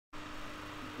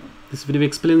This video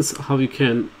explains how you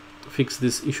can fix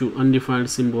this issue, undefined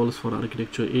symbols for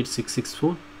architecture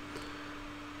 8664,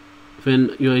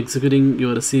 when you are executing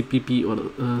your CPP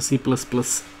or C++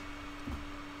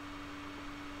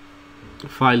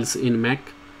 files in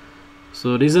Mac.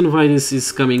 So reason why this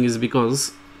is coming is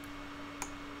because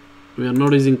we are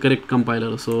not using correct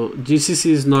compiler. So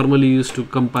GCC is normally used to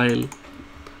compile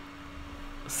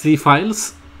C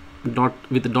files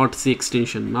with .c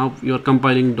extension. Now you are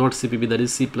compiling .cpp, that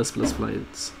is C++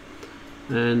 files.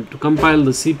 And to compile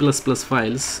the C++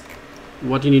 files,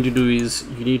 what you need to do is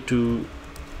you need to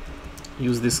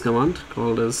use this command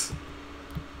called as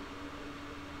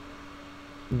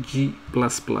g++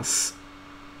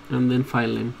 and then file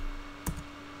name.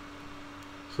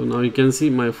 So now you can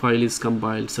see my file is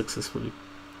compiled successfully,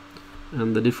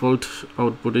 and the default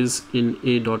output is in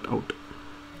a.out.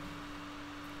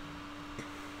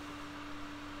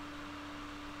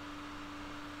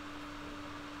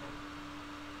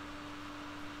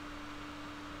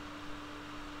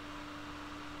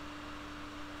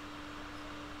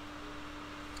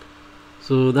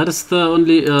 So that is the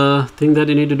only thing that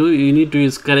you need to do. You need to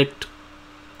use correct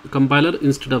compiler.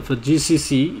 Instead of a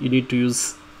GCC, you need to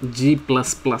use G++.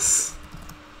 That's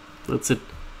it.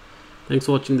 Thanks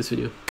for watching this video.